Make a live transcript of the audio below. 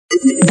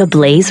the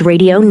Blaze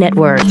Radio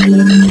Network.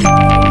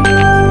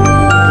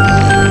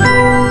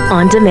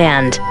 On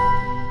demand.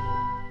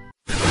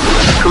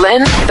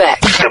 Glenn Beck.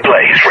 The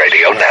Blaze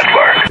Radio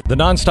Network. The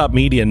nonstop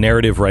media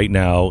narrative right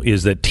now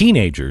is that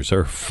teenagers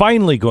are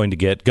finally going to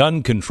get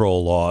gun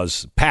control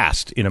laws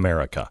passed in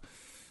America.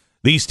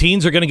 These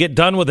teens are going to get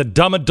done with the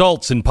dumb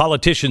adults and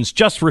politicians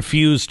just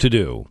refuse to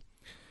do.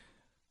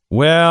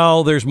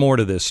 Well, there's more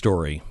to this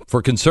story.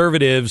 For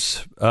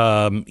conservatives,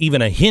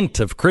 even a hint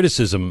of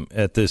criticism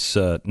at this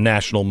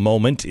national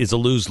moment is a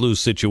lose-lose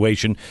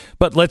situation.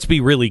 But let's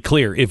be really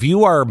clear. If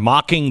you are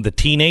mocking the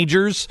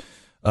teenagers,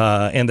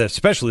 and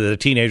especially the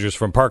teenagers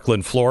from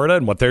Parkland, Florida,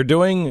 and what they're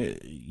doing,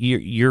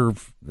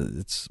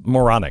 it's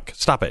moronic.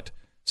 Stop it.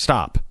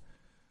 Stop.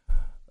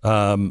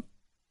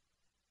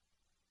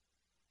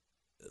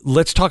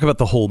 Let's talk about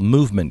the whole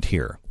movement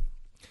here.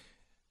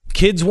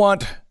 Kids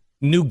want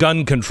new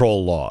gun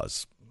control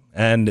laws,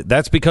 and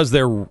that's because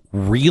they're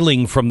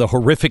reeling from the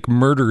horrific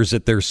murders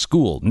at their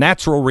school.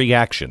 Natural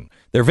reaction.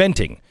 They're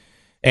venting.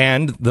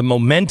 And the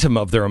momentum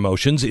of their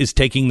emotions is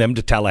taking them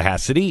to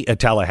Tallahassee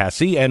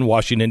and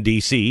Washington,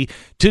 D.C.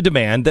 to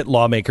demand that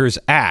lawmakers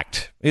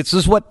act. This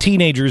is what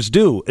teenagers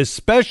do,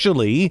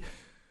 especially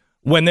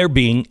when they're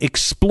being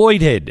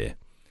exploited.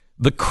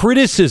 The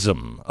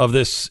criticism of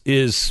this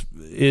is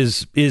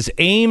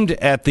aimed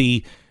at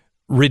the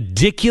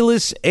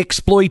ridiculous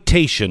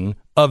exploitation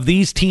of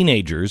these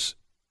teenagers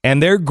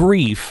and their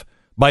grief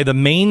by the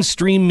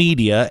mainstream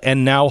media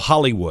and now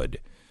Hollywood.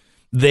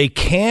 They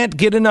can't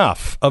get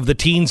enough of the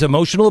teens'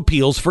 emotional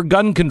appeals for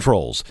gun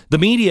controls. The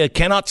media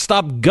cannot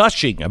stop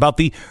gushing about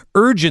the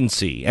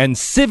urgency and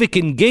civic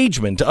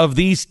engagement of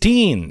these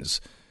teens.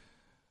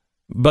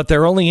 But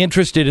they're only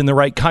interested in the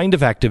right kind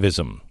of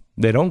activism.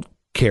 They don't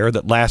care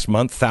that last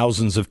month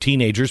thousands of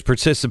teenagers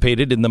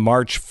participated in the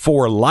March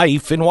for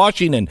Life in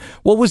Washington.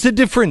 What was the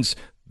difference?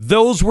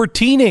 Those were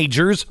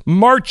teenagers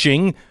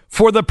marching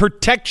for the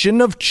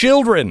protection of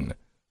children.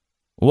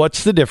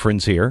 What's the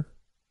difference here?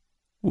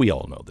 We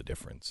all know the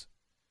difference.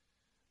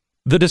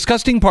 The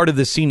disgusting part of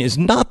this scene is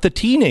not the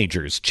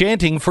teenagers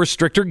chanting for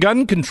stricter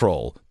gun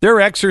control. They're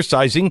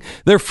exercising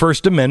their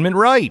First Amendment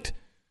right.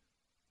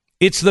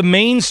 It's the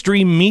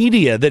mainstream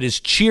media that is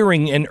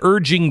cheering and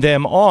urging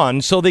them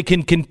on so they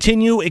can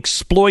continue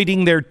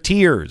exploiting their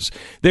tears.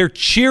 They're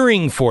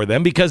cheering for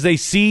them because they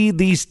see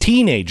these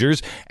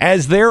teenagers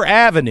as their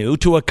avenue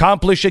to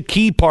accomplish a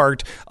key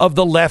part of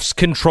the left's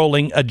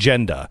controlling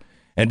agenda.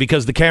 And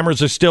because the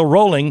cameras are still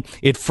rolling,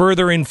 it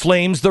further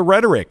inflames the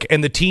rhetoric,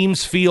 and the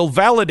teams feel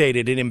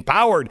validated and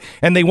empowered,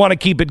 and they want to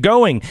keep it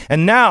going.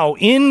 And now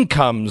in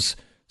comes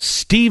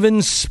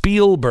Steven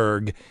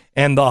Spielberg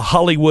and the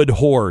Hollywood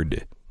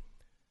horde.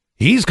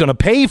 He's going to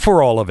pay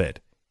for all of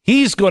it.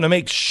 He's going to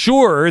make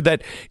sure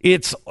that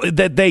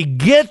they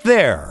get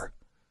there.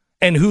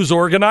 And who's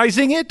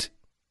organizing it?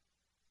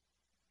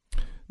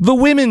 The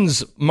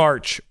Women's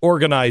March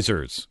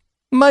organizers.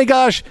 My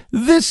gosh,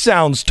 this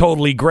sounds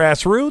totally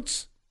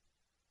grassroots.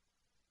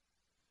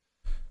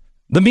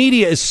 The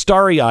media is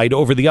starry-eyed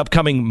over the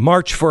upcoming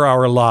March for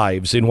Our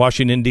Lives in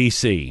Washington,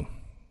 D.C.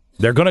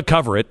 They're going to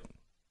cover it.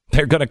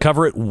 They're going to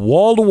cover it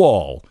wall to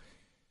wall.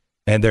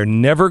 And they're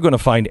never going to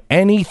find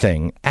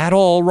anything at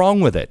all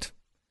wrong with it.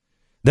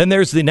 Then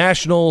there's the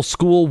National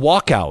School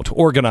Walkout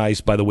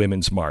organized by the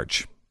Women's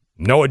March.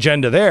 No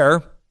agenda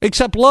there,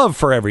 except love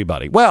for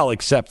everybody. Well,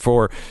 except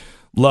for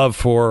love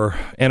for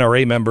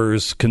NRA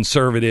members,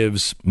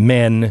 conservatives,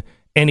 men,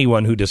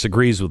 anyone who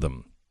disagrees with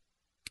them.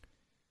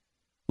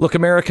 Look,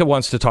 America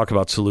wants to talk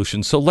about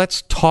solutions, so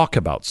let's talk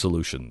about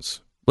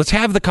solutions. Let's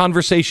have the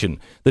conversation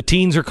the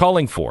teens are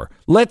calling for.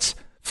 Let's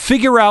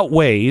figure out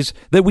ways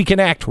that we can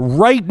act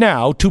right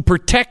now to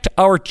protect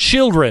our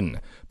children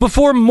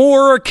before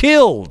more are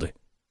killed.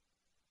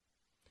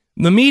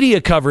 The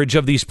media coverage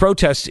of these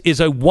protests is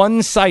a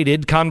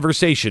one-sided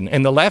conversation,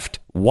 and the left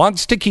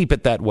wants to keep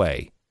it that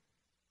way.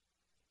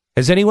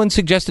 Has anyone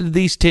suggested to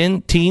these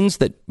teens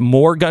that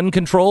more gun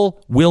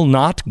control will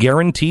not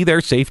guarantee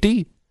their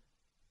safety?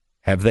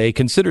 Have they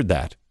considered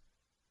that?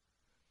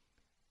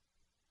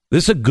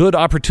 This is a good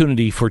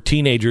opportunity for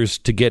teenagers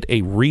to get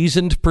a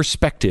reasoned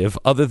perspective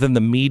other than the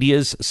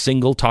media's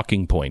single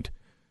talking point.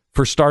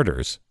 For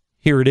starters,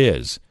 here it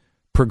is.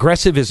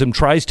 Progressivism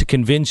tries to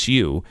convince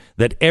you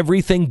that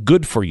everything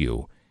good for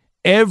you,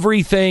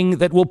 everything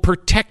that will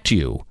protect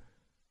you,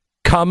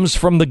 comes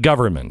from the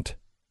government.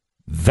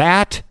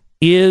 That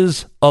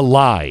is a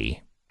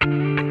lie.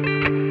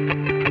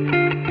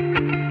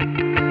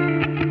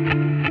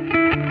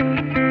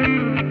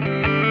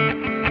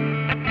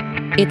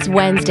 It's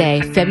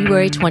Wednesday,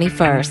 February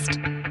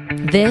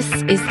 21st. This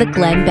is the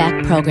Glenn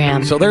Beck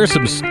program. So there are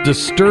some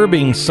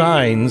disturbing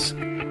signs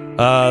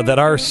that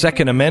our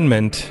Second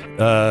Amendment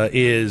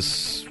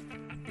is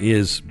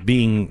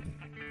being,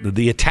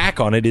 the attack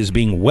on it is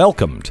being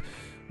welcomed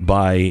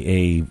by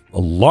a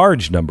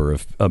large number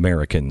of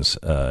Americans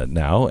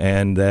now,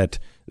 and that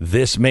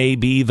this may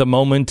be the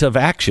moment of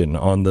action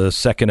on the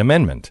Second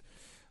Amendment.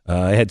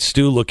 I had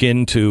Stu look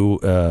into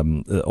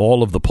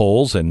all of the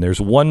polls, and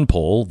there's one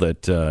poll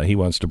that he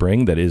wants to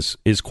bring that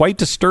is quite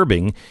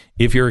disturbing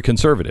if you're a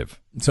conservative.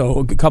 So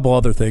a couple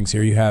other things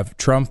here. You have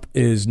Trump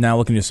is now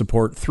looking to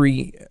support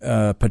 3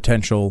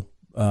 potential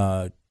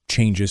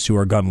changes to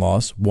our gun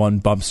laws. One,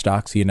 bump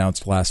stocks, he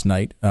announced last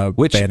night,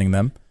 banning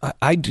them.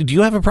 Do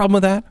you have a problem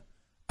with that?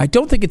 I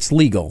don't think it's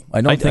legal.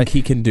 I don't think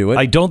he can do it.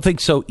 I don't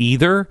think so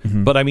either.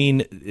 Mm-hmm. But I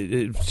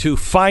mean, to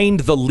find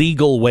the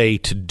legal way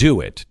to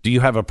do it, do you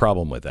have a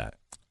problem with that?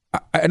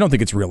 I don't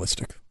think it's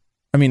realistic.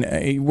 I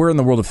mean, we're in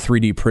the world of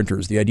 3D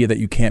printers. The idea that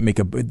you can't make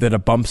that a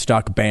bump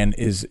stock ban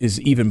is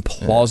even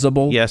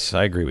plausible. Yes,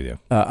 I agree with you.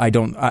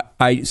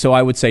 So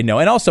I would say no.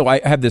 And also,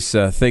 I have this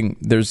thing.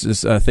 There's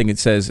this thing that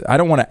says I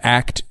don't want to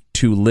act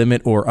to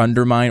limit or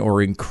undermine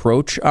or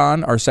encroach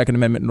on our Second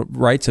Amendment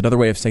rights. Another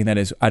way of saying that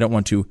is I don't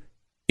want to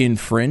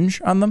infringe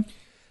on them.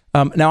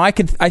 Now, I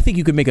think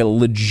you could make a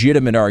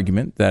legitimate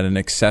argument that an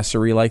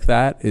accessory like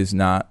that is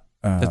not.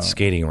 That's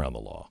skating around the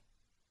law.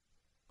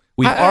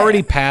 We've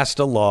already passed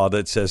a law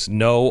that says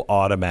no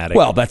automatic.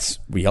 Well,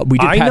 we did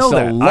pass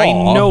a law. I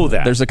know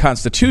that. There's a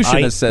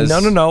constitution that says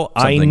no.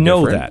 I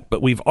know different. that,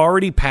 but we've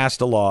already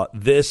passed a law.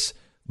 This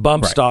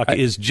bump stock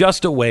is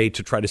just a way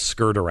to try to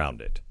skirt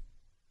around it.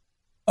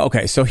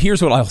 Okay, so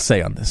here's what I'll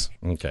say on this.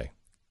 Okay,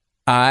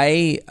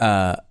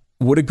 I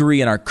would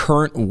agree in our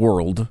current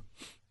world,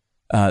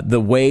 the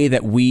way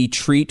that we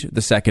treat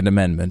the Second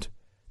Amendment,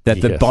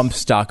 that the bump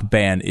stock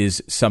ban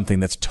is something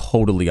that's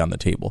totally on the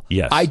table.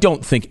 Yes. I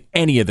don't think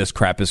any of this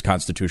crap is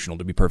constitutional,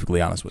 to be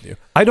perfectly honest with you.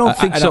 I don't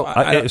think so.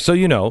 So,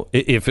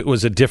 if it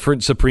was a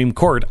different Supreme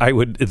Court,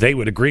 they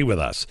would agree with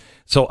us.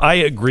 So I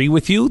agree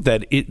with you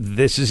that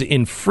this is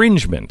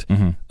infringement.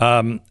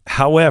 Mm-hmm.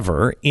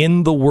 However,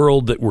 in the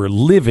world that we're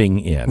living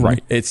in...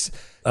 Right. It's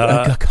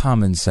a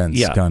common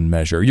sense gun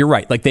measure. You're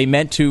right. Like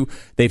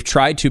they've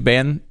tried to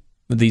ban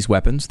these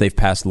weapons. They've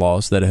passed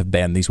laws that have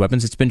banned these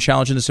weapons. It's been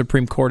challenged in the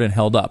Supreme Court and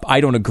held up.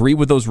 I don't agree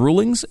with those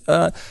rulings.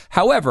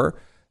 However,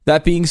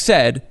 that being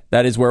said,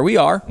 that is where we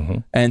are. Mm-hmm.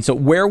 And so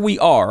where we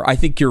are, I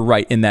think you're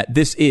right in that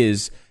this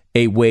is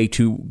a way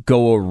to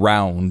go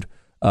around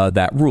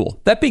that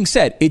rule. That being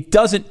said, it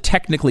doesn't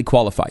technically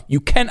qualify.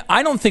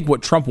 I don't think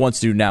what Trump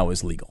wants to do now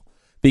is legal.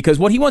 Because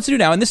what he wants to do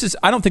now, and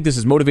I don't think this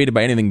is motivated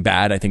by anything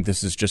bad. I think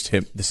this is just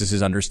him. This is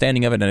his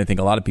understanding of it, and I think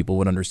a lot of people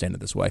would understand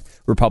it this way.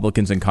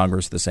 Republicans in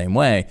Congress the same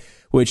way,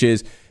 which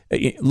is,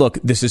 look,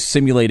 this is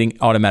simulating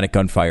automatic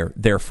gunfire.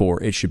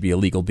 Therefore, it should be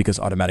illegal because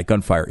automatic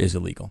gunfire is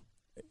illegal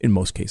in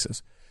most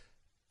cases.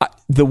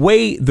 The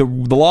way the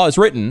law is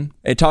written,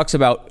 it talks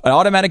about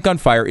automatic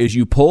gunfire is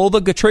you pull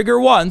the trigger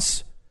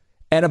once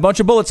and a bunch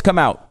of bullets come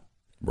out.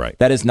 Right.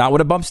 That is not what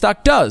a bump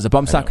stock does. A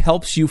bump stock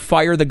helps you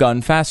fire the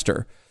gun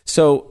faster.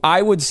 So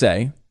I would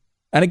say,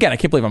 and again, I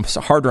can't believe I'm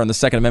harder on the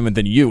Second Amendment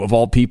than you, of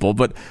all people,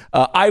 but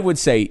I would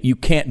say you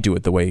can't do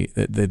it the way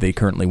that they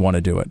currently want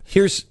to do it.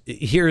 Here's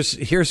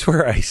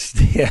where I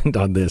stand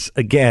on this.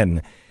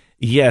 Again,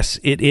 yes,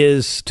 it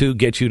is to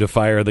get you to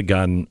fire the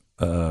gun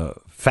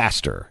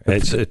faster.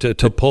 It's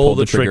to pull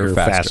the trigger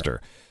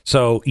faster.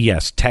 So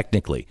yes,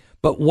 technically.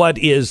 But what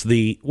is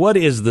the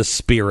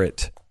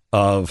spirit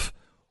of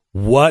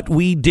what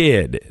we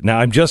did? Now,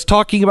 I'm just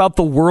talking about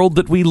the world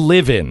that we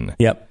live in.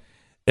 Yep.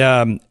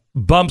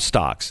 Bump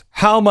stocks.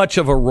 How much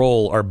of a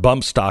role are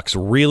bump stocks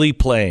really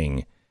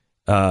playing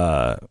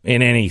in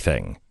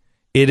anything?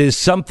 It is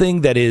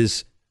something that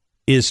is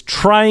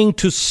trying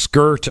to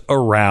skirt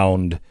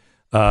around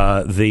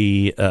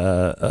the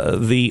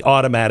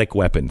automatic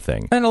weapon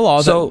thing, and a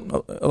law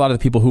that a lot of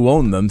the people who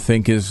own them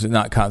think is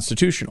not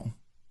constitutional.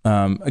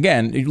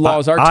 Again,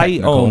 laws are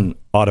technical. I own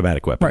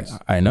automatic weapons.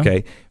 Right, I know.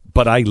 Okay.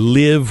 But I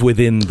live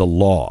within the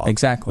law.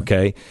 Exactly.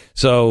 Okay.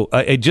 So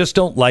I just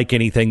don't like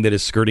anything that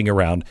is skirting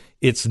around.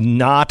 It's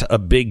not a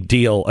big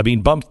deal. I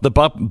mean, almost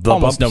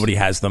bumps, nobody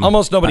has them.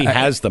 Almost nobody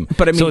has them.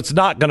 But I mean, so it's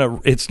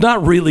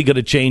not really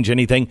gonna change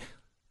anything.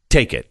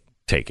 Take it.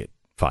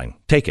 Fine.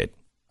 Take it.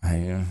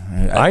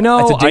 I know.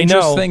 It's a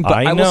dangerous thing, but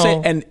I will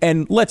say,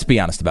 and let's be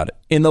honest about it.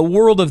 In the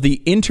world of the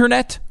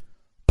internet,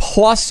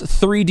 plus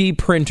 3D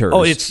printers.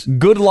 Oh, it's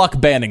good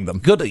luck banning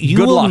them.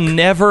 You will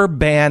never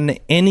ban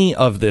any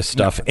of this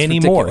stuff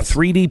anymore. Ridiculous.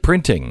 3D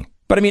printing.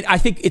 But I mean, I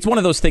think it's one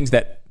of those things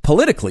that,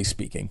 politically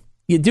speaking,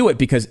 you do it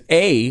because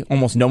A,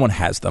 almost no one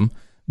has them.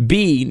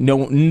 B,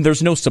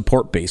 there's no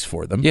support base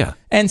for them. Yeah.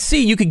 And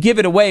C, you could give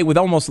it away with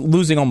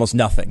losing almost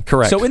nothing.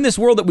 Correct. So in this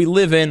world that we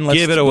live in, let's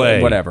give it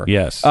away. Whatever.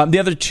 Yes. The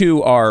other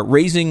two are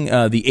raising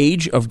the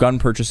age of gun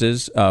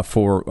purchases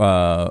for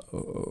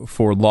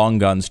long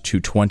guns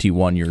to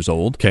 21 years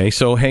old. Okay,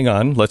 so hang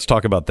on. Let's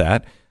talk about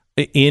that.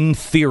 In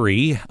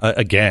theory,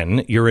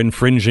 again, you're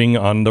infringing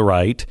on the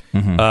right.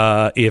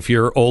 Mm-hmm. If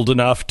you're old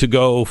enough to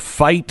go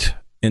fight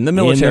in the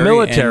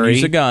military and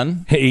use a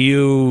gun,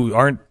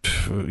 it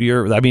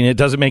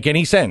doesn't make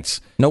any sense.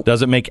 Nope.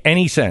 Doesn't make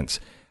any sense.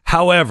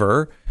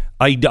 However,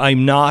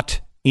 I'm not,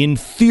 in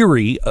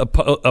theory,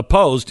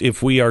 opposed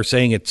if we are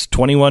saying it's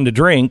 21 to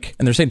drink.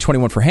 And they're saying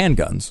 21 for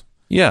handguns.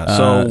 Yeah,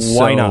 so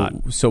why not?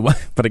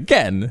 But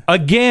again,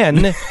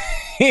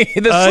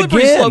 The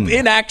slippery slope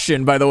in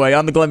action, by the way,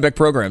 on the Glenn Beck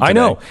program today. I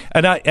know.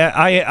 And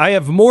I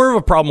have more of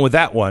a problem with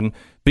that one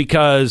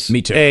because,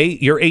 Me too. A,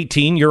 you're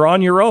 18, you're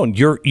on your own.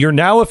 You're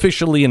now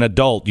officially an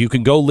adult. You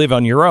can go live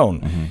on your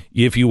own. Mm-hmm.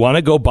 If you want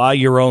to go buy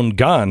your own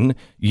gun,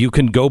 you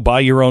can go buy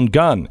your own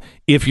gun.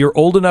 If you're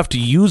old enough to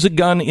use a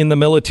gun in the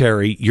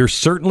military, you're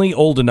certainly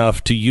old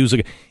enough to use a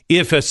gun.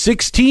 If a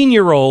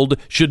 16-year-old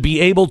should be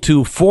able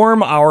to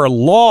form our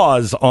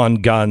laws on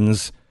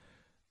guns,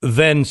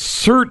 then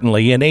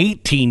certainly an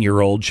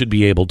 18-year-old should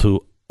be able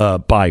to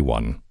buy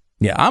one.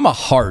 Yeah, I'm a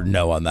hard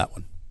no on that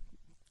one.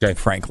 Okay.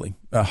 Frankly,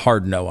 a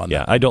hard no on that.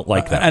 Yeah, I don't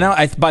like that.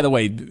 And by the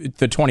way,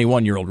 the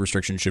 21-year-old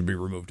restriction should be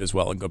removed as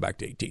well and go back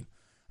to 18.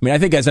 I mean, I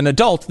think as an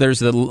adult, there's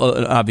the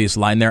obvious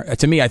line there.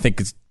 To me, I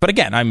think it's... But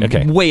again, I'm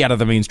way out of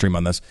the mainstream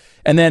on this.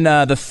 And then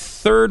the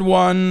third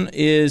one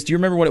is... Do you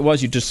remember what it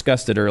was? You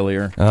discussed it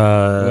earlier.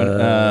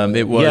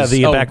 It was...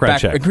 the background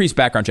check. Increased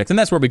background checks. And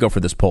that's where we go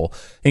for this poll.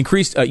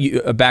 Increased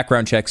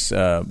background checks,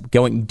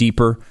 going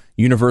deeper.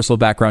 Universal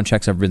background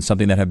checks have been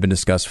something that have been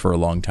discussed for a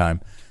long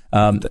time.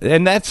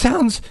 And that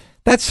sounds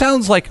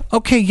like,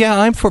 okay, yeah,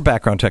 I'm for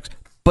background checks.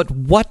 But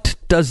what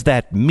does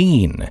that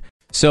mean?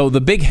 So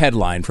the big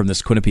headline from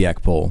this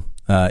Quinnipiac poll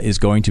is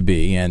going to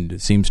be, and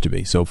it seems to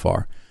be so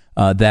far,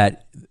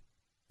 that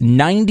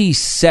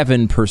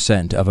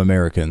 97% of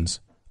Americans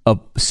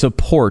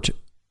support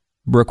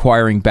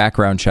requiring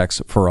background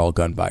checks for all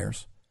gun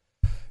buyers.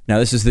 Now,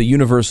 this is the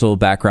universal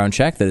background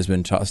check that has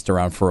been tossed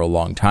around for a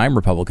long time.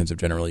 Republicans have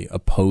generally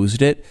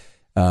opposed it,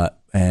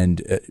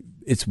 and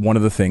it's one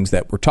of the things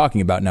that we're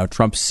talking about now.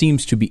 Trump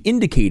seems to be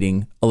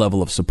indicating a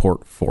level of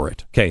support for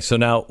it. Okay, so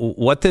now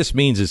what this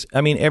means is,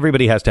 I mean,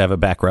 everybody has to have a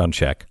background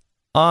check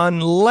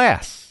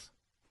unless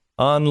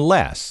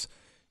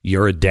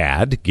you're a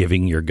dad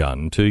giving your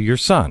gun to your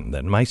son.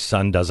 Then my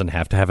son doesn't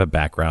have to have a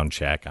background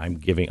check.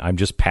 I'm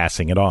just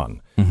passing it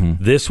on.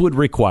 Mm-hmm. This would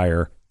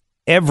require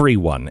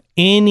everyone,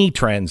 any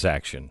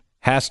transaction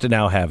has to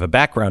now have a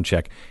background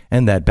check.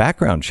 And that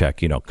background check,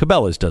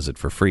 Cabela's does it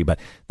for free, but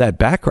that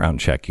background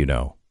check,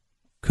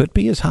 could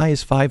be as high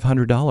as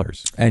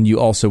 $500. And you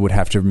also would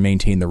have to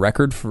maintain the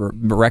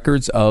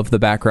records of the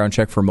background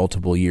check for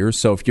multiple years.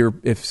 So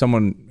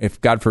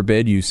if God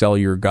forbid you sell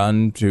your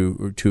gun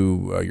to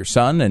your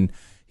son and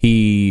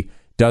he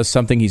does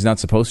something he's not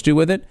supposed to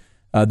with it,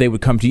 they would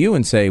come to you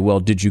and say,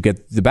 well, did you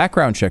get the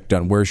background check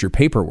done? Where's your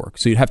paperwork?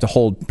 So you'd have to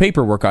hold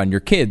paperwork on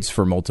your kids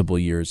for multiple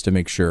years to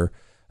make sure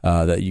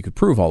that you could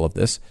prove all of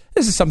this.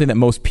 This is something that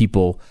most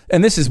people,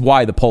 and this is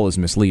why the poll is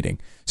misleading.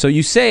 So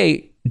you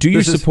say, do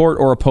you support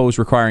or oppose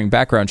requiring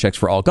background checks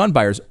for all gun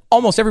buyers?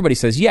 Almost everybody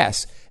says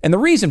yes. And the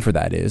reason for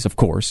that is, of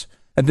course,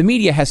 that the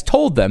media has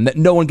told them that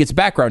no one gets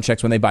background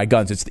checks when they buy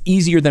guns. It's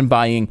easier than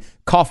buying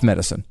cough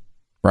medicine,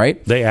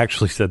 right? They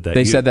actually said that.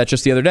 They said that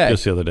just the other day.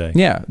 Just the other day.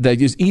 Yeah,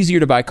 that it's easier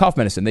to buy cough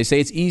medicine. They say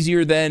it's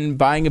easier than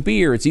buying a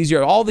beer. It's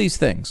easier, all these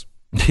things.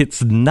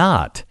 It's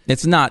not.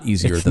 It's not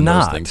easier than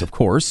those things, of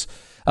course.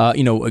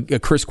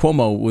 Chris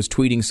Cuomo was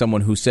tweeting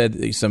someone who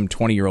said, some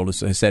 20-year-old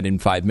said in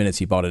 5 minutes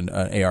he bought an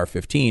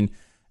AR-15.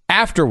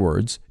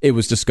 Afterwards, it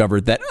was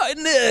discovered that,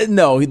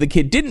 no, the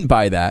kid didn't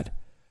buy that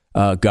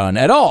gun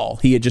at all.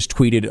 He had just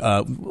tweeted,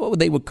 what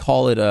they would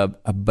call it, a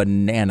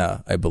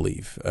banana, I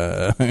believe.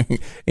 Remember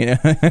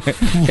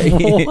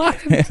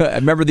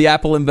the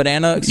apple and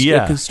banana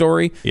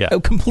story? Yeah.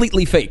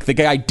 Completely fake. The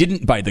guy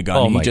didn't buy the gun.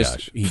 Oh, my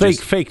gosh.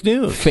 Fake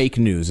news. Fake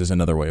news is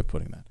another way of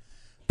putting that.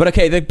 But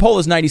okay, the poll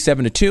is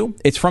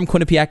 97-2. It's from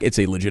Quinnipiac. It's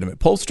a legitimate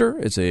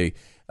pollster. It's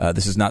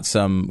this is not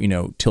some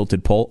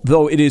tilted poll,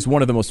 though it is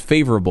one of the most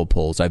favorable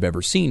polls I've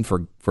ever seen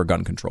for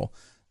gun control.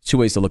 Two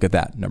ways to look at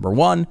that. Number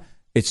one,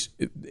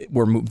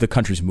 the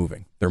country's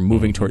moving. They're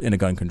moving toward in a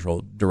gun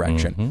control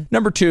direction. Mm-hmm.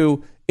 Number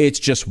two, it's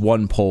just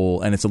one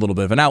poll and it's a little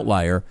bit of an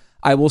outlier.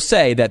 I will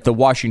say that the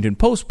Washington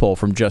Post poll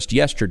from just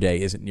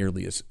yesterday isn't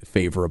nearly as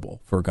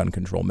favorable for gun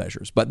control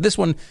measures, but this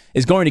one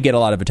is going to get a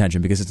lot of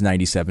attention because it's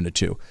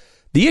 97-2.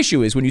 The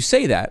issue is when you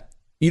say that,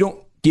 you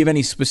don't give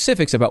any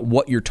specifics about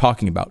what you're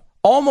talking about.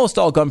 Almost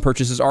all gun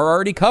purchases are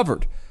already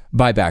covered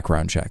by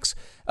background checks.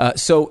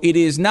 So it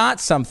is not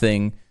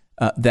something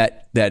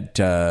that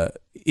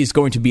is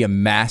going to be a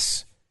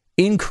mass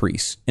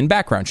increase in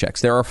background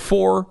checks. There are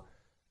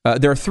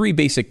three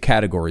basic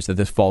categories that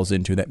this falls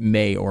into that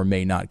may or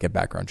may not get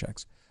background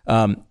checks.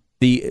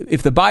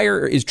 If the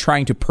buyer is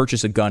trying to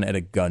purchase a gun at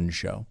a gun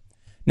show.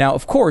 Now,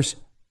 of course,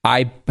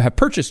 I have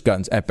purchased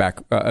guns at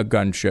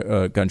gun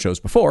shows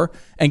before,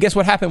 and guess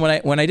what happened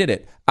when I did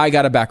it? I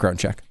got a background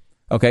check.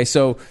 Okay,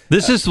 so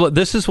this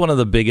is one of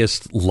the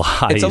biggest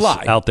lies it's a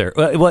lie. Out there.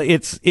 Well,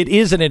 it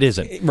is and it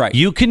isn't. Right.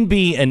 You can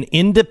be an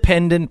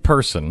independent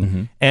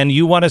person and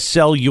you want to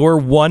sell your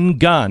one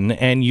gun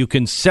and you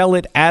can sell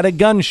it at a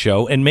gun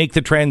show and make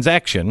the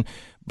transaction,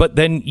 but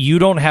then you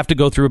don't have to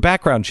go through a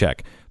background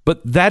check. But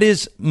that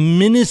is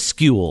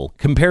minuscule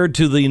compared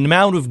to the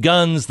amount of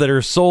guns that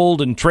are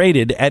sold and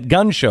traded at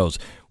gun shows.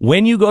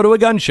 When you go to a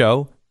gun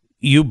show,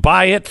 you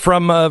buy it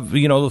from a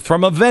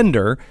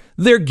vendor.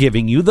 They're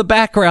giving you the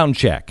background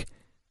check.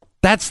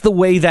 That's the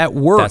way that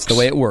works. That's the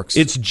way it works.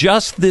 It's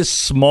just this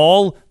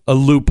small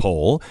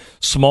loophole,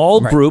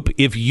 small group.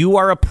 If you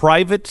are a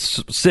private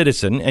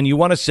citizen and you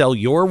want to sell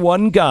your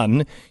one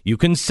gun, you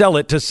can sell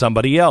it to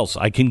somebody else.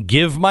 I can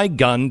give my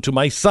gun to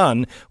my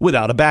son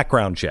without a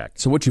background check.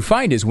 So what you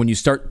find is when you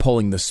start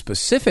pulling the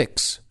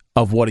specifics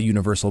of what a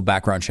universal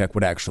background check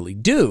would actually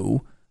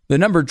do, the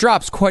number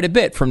drops quite a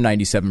bit from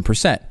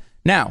 97%.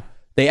 Now,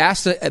 they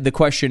asked the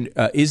question,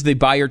 is the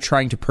buyer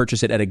trying to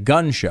purchase it at a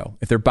gun show?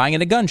 If they're buying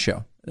at a gun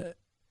show,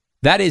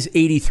 that is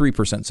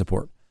 83%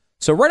 support.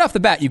 So right off the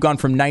bat, you've gone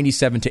from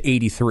 97 to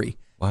 83.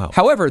 Wow.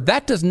 However,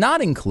 that does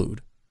not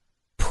include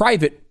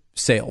private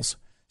sales.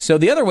 So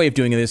the other way of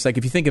doing this, like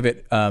if you think of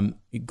it,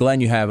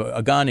 Glenn, you have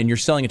a gun and you're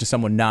selling it to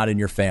someone not in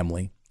your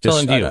family.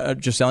 Just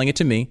selling it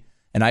to me,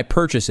 and I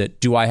purchase it.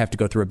 Do I have to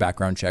go through a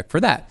background check for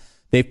that?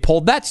 They've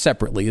pulled that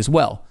separately as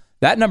well.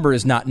 That number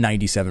is not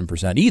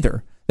 97%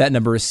 either. That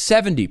number is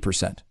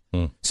 70%.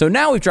 So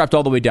now we've dropped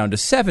all the way down to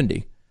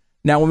 70.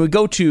 Now, when we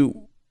go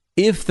to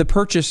if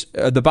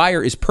the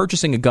buyer is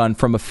purchasing a gun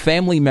from a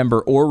family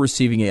member or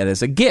receiving it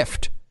as a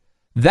gift,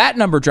 that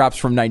number drops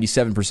from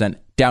 97%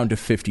 down to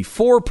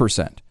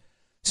 54%.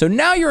 So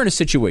now you're in a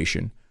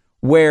situation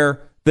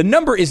where the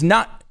number is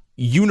not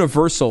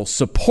universal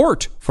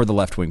support for the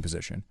left-wing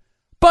position,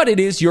 but it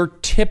is your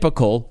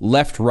typical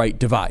left-right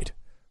divide,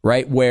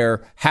 right?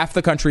 Where half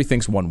the country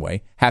thinks one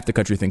way, half the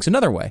country thinks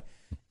another way.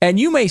 And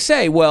you may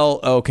say, well,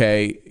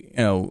 okay,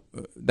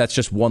 that's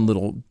just one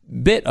little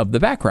bit of the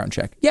background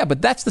check. Yeah,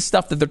 but that's the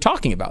stuff that they're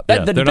talking about.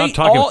 The debate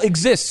all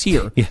exists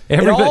here.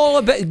 It all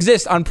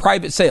exists on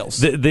private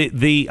sales.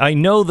 I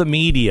know the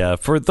media,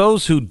 for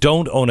those who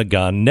don't own a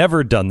gun,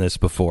 never done this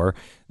before,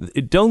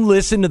 don't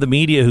listen to the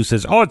media who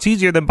says, oh, it's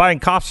easier than buying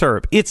cough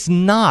syrup. It's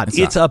not.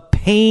 It's a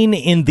pain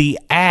in the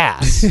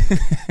ass.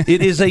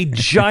 It is a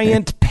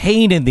giant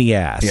pain in the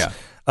ass. Yeah.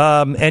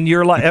 And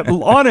you're like,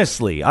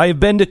 honestly, I've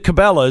been to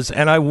Cabela's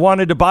and I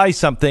wanted to buy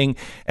something,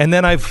 and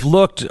then I've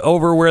looked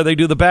over where they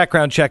do the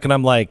background check, and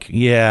I'm like,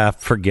 yeah,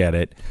 forget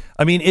it.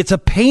 I mean, it's a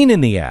pain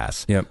in the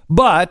ass. Yep.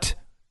 But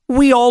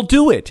we all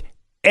do it.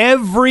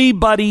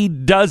 Everybody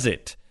does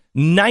it.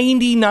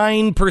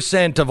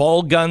 99% of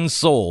all guns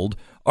sold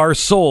are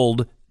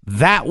sold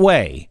that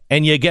way,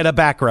 and you get a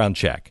background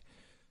check.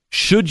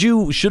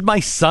 Should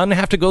my son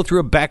have to go through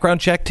a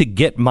background check to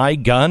get my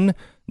gun?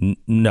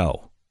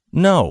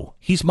 No,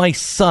 he's my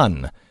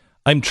son.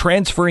 I'm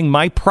transferring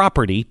my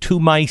property to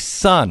my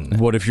son.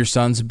 What if your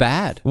son's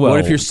bad? Well, what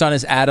if your son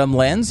is Adam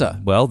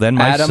Lanza? Well, then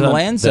my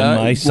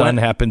son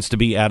happens to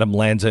be Adam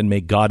Lanza, and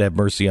may God have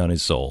mercy on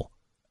his soul.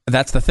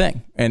 That's the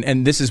thing.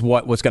 And this is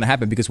what's going to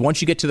happen, because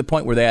once you get to the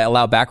point where they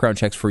allow background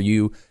checks for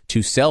you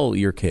to sell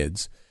your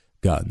kids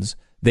guns,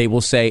 they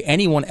will say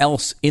anyone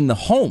else in the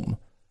home,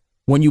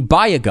 when you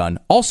buy a gun,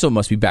 also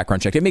must be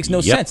background checked. It makes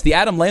no sense. The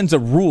Adam Lanza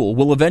rule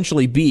will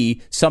eventually be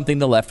something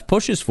the left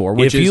pushes for.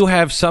 If you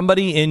have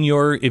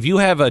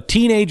a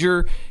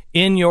teenager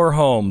in your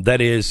home that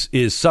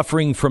is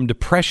suffering from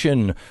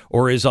depression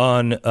or is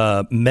on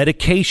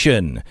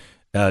medication,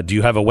 do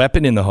you have a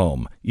weapon in the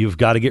home? You've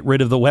got to get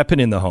rid of the weapon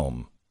in the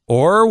home.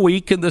 Or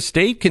the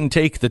state can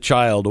take the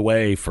child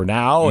away for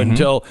now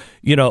until,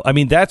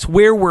 that's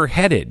where we're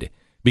headed.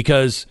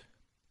 Because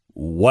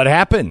what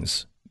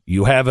happens?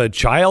 You have a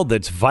child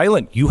that's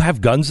violent. You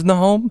have guns in the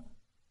home?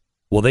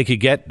 Well, they could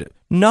get...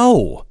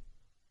 No.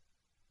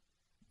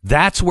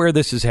 That's where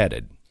this is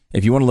headed.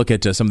 If you want to look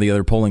at some of the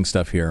other polling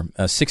stuff here,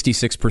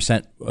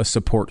 66%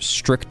 support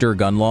stricter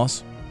gun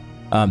laws.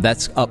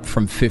 That's up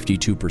from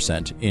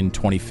 52% in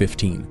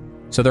 2015.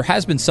 So there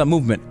has been some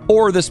movement,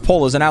 or this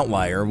poll is an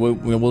outlier.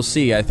 We'll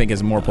see, I think,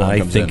 as more polling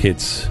comes in.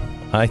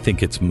 I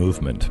think it's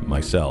movement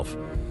myself.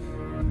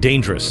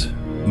 Dangerous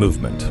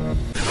movement.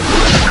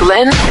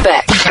 Glenn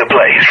Beck, the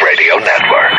Blaze Radio Network.